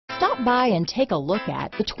Stop by and take a look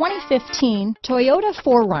at the 2015 Toyota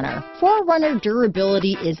 4Runner. 4Runner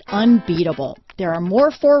durability is unbeatable. There are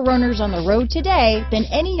more 4Runners on the road today than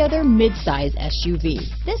any other midsize SUV.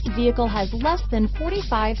 This vehicle has less than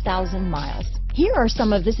 45,000 miles. Here are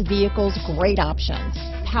some of this vehicle's great options: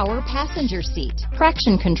 power passenger seat,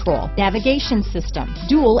 traction control, navigation system,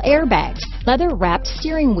 dual airbags, leather-wrapped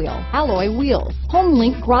steering wheel, alloy wheels,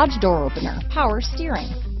 HomeLink garage door opener, power steering,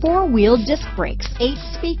 four-wheel disc brakes, 8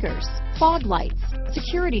 speakers, fog lights,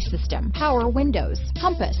 security system, power windows,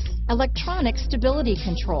 compass, electronic stability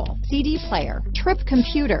control, CD player, trip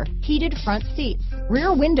computer, heated front seats,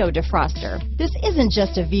 rear window defroster. This isn't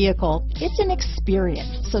just a vehicle, it's an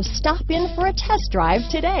experience. So stop in for a test drive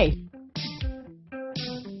today.